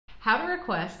how to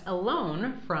request a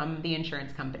loan from the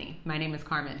insurance company. My name is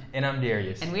Carmen. And I'm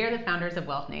Darius. And we are the founders of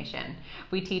Wealth Nation.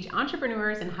 We teach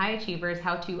entrepreneurs and high achievers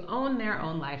how to own their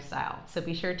own lifestyle. So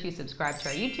be sure to subscribe to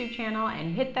our YouTube channel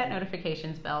and hit that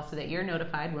notifications bell so that you're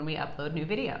notified when we upload new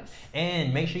videos.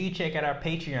 And make sure you check out our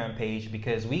Patreon page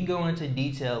because we go into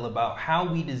detail about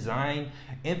how we design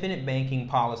infinite banking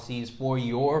policies for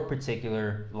your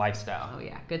particular lifestyle. Oh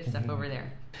yeah, good stuff over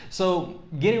there. So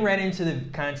getting right into the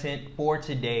content for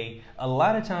today, a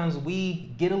lot of times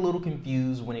we get a little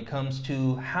confused when it comes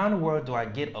to how in the world do I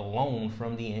get a loan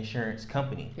from the insurance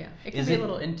company? Yeah, it can be a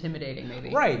little intimidating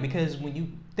maybe. Right, because when you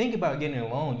think about getting a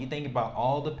loan, you think about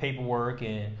all the paperwork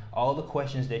and all the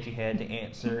questions that you had to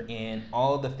answer and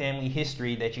all the family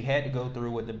history that you had to go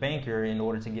through with the banker in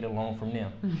order to get a loan from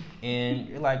them. And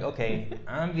you're like, okay,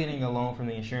 I'm getting a loan from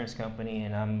the insurance company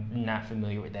and I'm not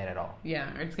familiar with that at all. Yeah,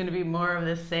 it's going to be more of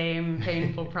the same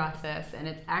painful process, and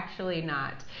it's actually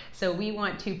not. So we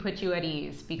want to put you at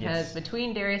ease because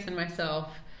between Darius and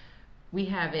myself, we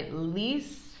have at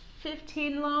least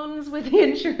 15 loans with the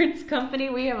insurance company.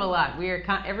 We have a lot. We are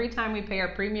every time we pay our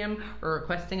premium, we're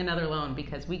requesting another loan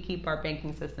because we keep our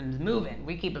banking systems moving.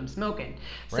 We keep them smoking.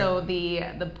 Right. So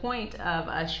the point of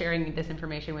us sharing this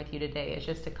information with you today is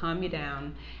just to calm you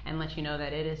down and let you know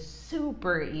that it is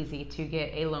super easy to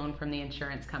get a loan from the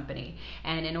insurance company.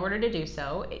 And in order to do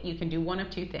so, you can do one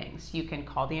of two things. You can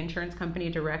call the insurance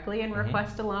company directly and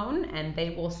request a loan, and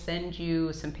they will send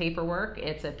you some paperwork.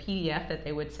 It's a PDF that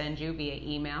they would send you via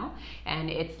email. And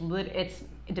it's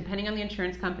depending on the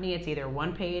insurance company, it's either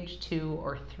 1 page, 2,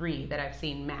 or 3 that I've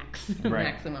seen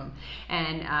maximum.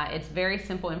 And it's very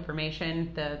simple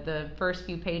information. The first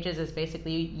few pages is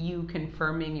basically you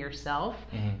confirming yourself,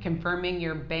 confirming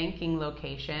your banking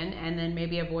location, and then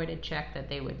maybe a voided check that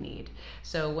they would need.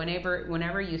 So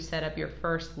whenever you set up your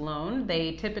first loan,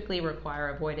 they typically require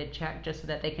a voided check just so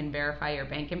that they can verify your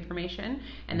bank information.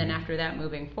 And then after that,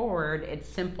 moving forward, it's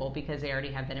simple because they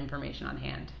already have that information on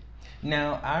hand.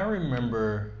 Now, I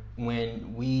remember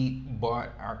when we bought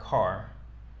our car,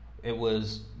 it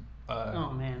was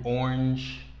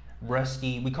orange,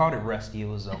 rusty. We called it rusty. It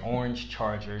was an orange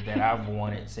Charger that I've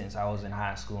wanted since I was in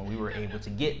high school, and we were able to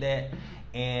get that.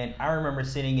 And I remember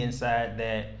sitting inside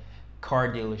that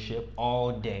car dealership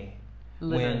all day.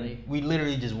 When we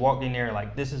literally just walked in there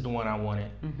like, this is the one I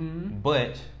wanted.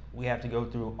 But we have to go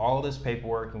through all this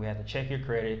paperwork, and we have to check your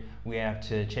credit, we have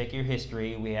to check your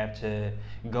history, we have to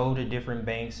go to different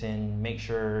banks and make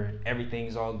sure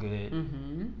everything's all good.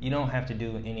 You don't have to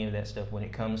do any of that stuff when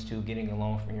it comes to getting a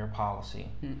loan from your policy.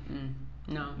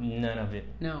 No. None of it.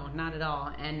 No, not at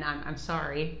all. And I'm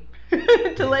sorry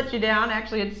to let you down.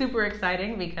 Actually, it's super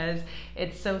exciting because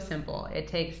it's so simple. It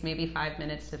takes maybe 5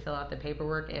 minutes to fill out the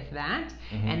paperwork, if that,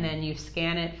 and then you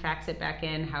scan it, fax it back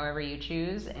in, however you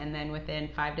choose, and then within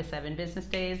 5 to 7 business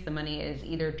days, the money is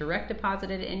either direct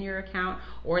deposited in your account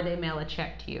or they mail a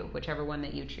check to you, whichever one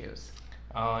that you choose.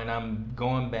 Oh, and I'm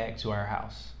going back to our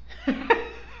house.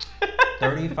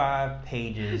 35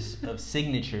 pages of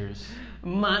signatures.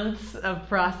 Months of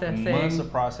processing.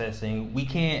 We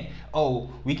can't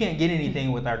get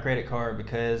anything with our credit card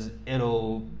because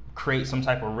it'll create some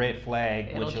type of red flag.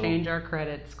 It'll change our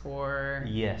credit score.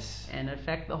 Yes. And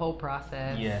affect the whole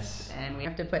process. Yes. And we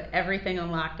have to put everything on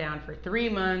lockdown for 3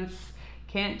 months.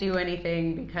 Can't do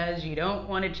anything because you don't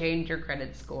want to change your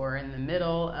credit score in the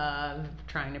middle of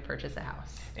trying to purchase a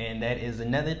house. And that is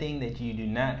another thing that you do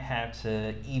not have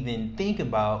to even think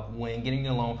about when getting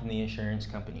a loan from the insurance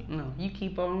company. No, you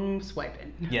keep on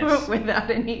swiping. Yes. Without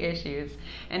any issues.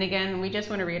 And again, we just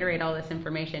want to reiterate all this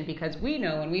information because we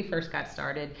know when we first got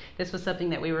started, this was something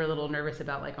that we were a little nervous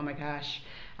about, like, oh my gosh,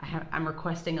 I'm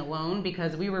requesting a loan,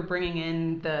 because we were bringing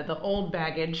in the old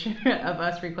baggage of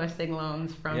us requesting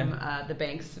loans from the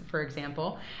banks, for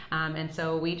example. And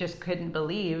so we just couldn't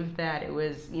believe that it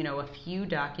was, a few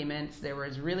documents. There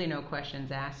was really no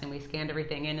questions asked, and we scanned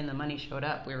everything in and the money showed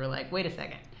up. We were like, wait a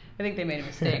second. I think they made a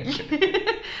mistake.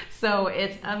 So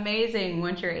it's amazing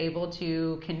once you're able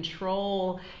to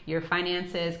control your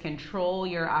finances, control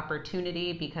your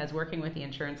opportunity, because working with the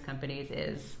insurance companies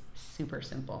is super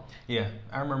simple. Yeah,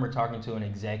 I remember talking to an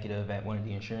executive at one of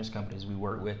the insurance companies we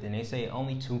work with, and they say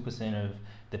only 2% of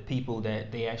the people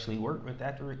that they actually work with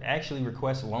actually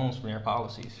request loans from their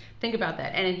policies. Think about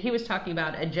that. And he was talking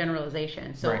about a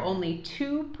generalization. So only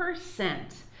 2%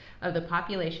 of the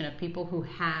population of people who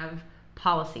have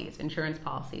policies, insurance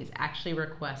policies, actually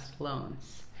request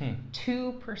loans.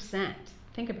 2%.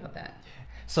 Think about that.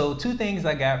 So 2 things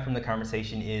I got from the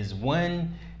conversation is,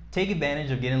 1, take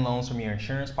advantage of getting loans from your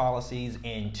insurance policies,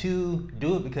 and 2,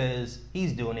 do it because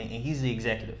he's doing it and he's the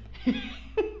executive.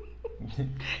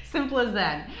 Simple as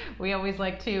that. We always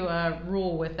like to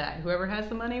rule with that. Whoever has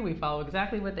the money, we follow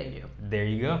exactly what they do. There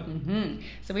you go.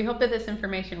 So we hope that this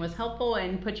information was helpful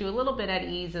and put you a little bit at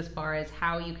ease as far as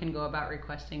how you can go about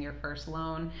requesting your first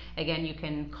loan. Again, you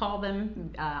can call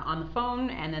them on the phone,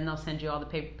 and then they'll send you all the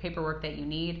paperwork that you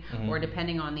need, or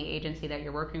depending on the agency that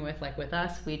you're working with, like with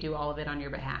us, we do all of it on your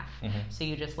behalf. So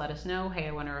you just let us know, hey,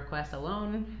 I want to request a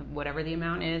loan, whatever the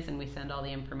amount is, and we send all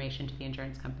the information to the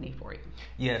insurance company for you.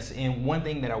 Yes, and one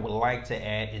thing that I would like to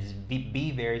add is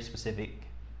be very specific.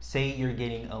 Say you're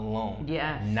getting a loan,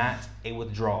 not a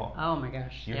withdrawal. Oh my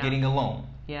gosh. You're getting a loan.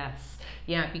 Yes.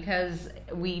 Yeah, because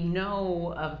we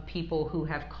know of people who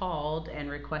have called and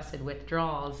requested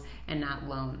withdrawals and not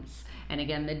loans. And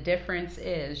again, the difference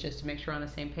is, just to make sure we're on the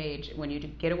same page, when you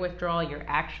get a withdrawal, you're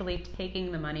actually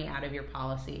taking the money out of your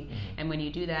policy. And when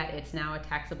you do that, it's now a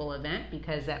taxable event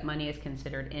because that money is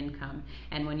considered income.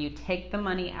 And when you take the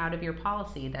money out of your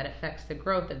policy, that affects the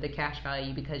growth of the cash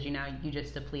value because you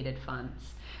just depleted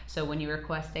funds. So when you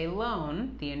request a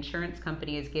loan, the insurance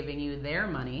company is giving you their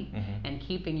money and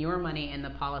keeping your money in the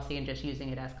policy and just using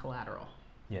it as collateral.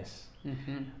 Yes.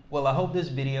 Well, I hope this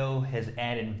video has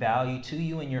added value to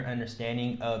you in your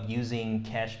understanding of using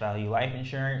cash value life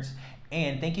insurance.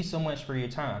 And thank you so much for your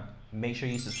time. Make sure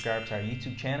you subscribe to our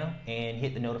YouTube channel and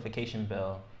hit the notification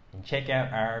bell. And check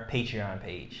out our Patreon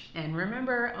page. And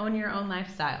remember, own your own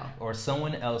lifestyle. Or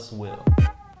someone else will.